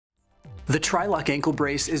The TriLok ankle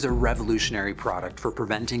brace is a revolutionary product for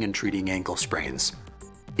preventing and treating ankle sprains.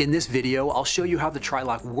 In this video, I'll show you how the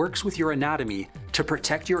TriLok works with your anatomy to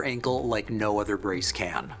protect your ankle like no other brace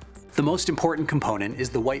can. The most important component is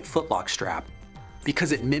the white footlock strap,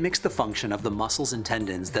 because it mimics the function of the muscles and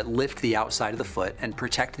tendons that lift the outside of the foot and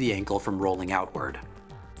protect the ankle from rolling outward.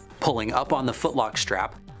 Pulling up on the footlock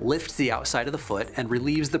strap lifts the outside of the foot and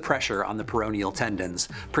relieves the pressure on the peroneal tendons,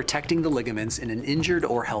 protecting the ligaments in an injured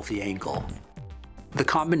or healthy ankle. The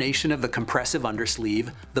combination of the compressive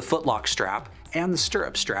undersleeve, the footlock strap, and the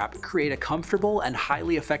stirrup strap create a comfortable and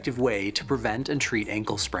highly effective way to prevent and treat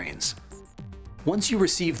ankle sprains. Once you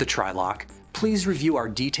receive the TriLok, please review our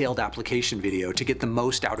detailed application video to get the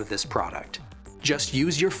most out of this product. Just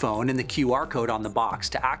use your phone and the QR code on the box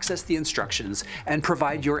to access the instructions and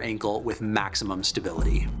provide your ankle with maximum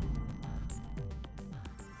stability.